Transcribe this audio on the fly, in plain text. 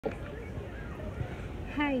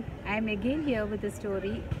Hi, I am again here with a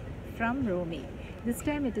story from Rumi. This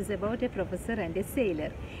time it is about a professor and a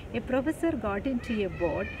sailor. A professor got into a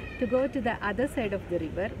boat to go to the other side of the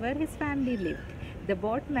river where his family lived. The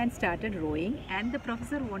boatman started rowing and the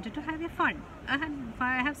professor wanted to have a fun and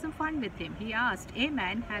have some fun with him. He asked, "Hey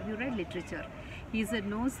man, have you read literature?" He said,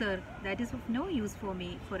 "No sir, that is of no use for me,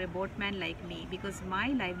 for a boatman like me, because my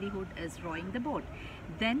livelihood is rowing the boat."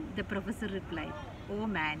 Then the professor replied, "Oh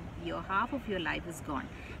man, half of your life is gone."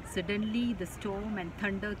 Suddenly the storm and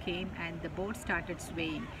thunder came and the boat started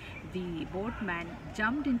swaying. The boatman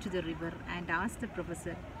jumped into the river and asked the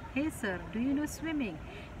professor, "Hey sir, do you know swimming?"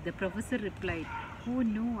 The professor replied, "Oh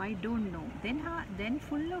no, I don't know." Then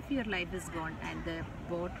full of your life is gone, and the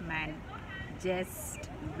boatman just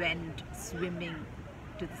went swimming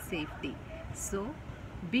to the safety. So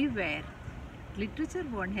beware. Literature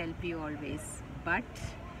won't help you always, but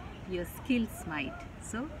your skills might.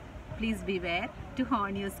 So please beware to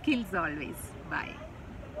hone your skills always. Bye.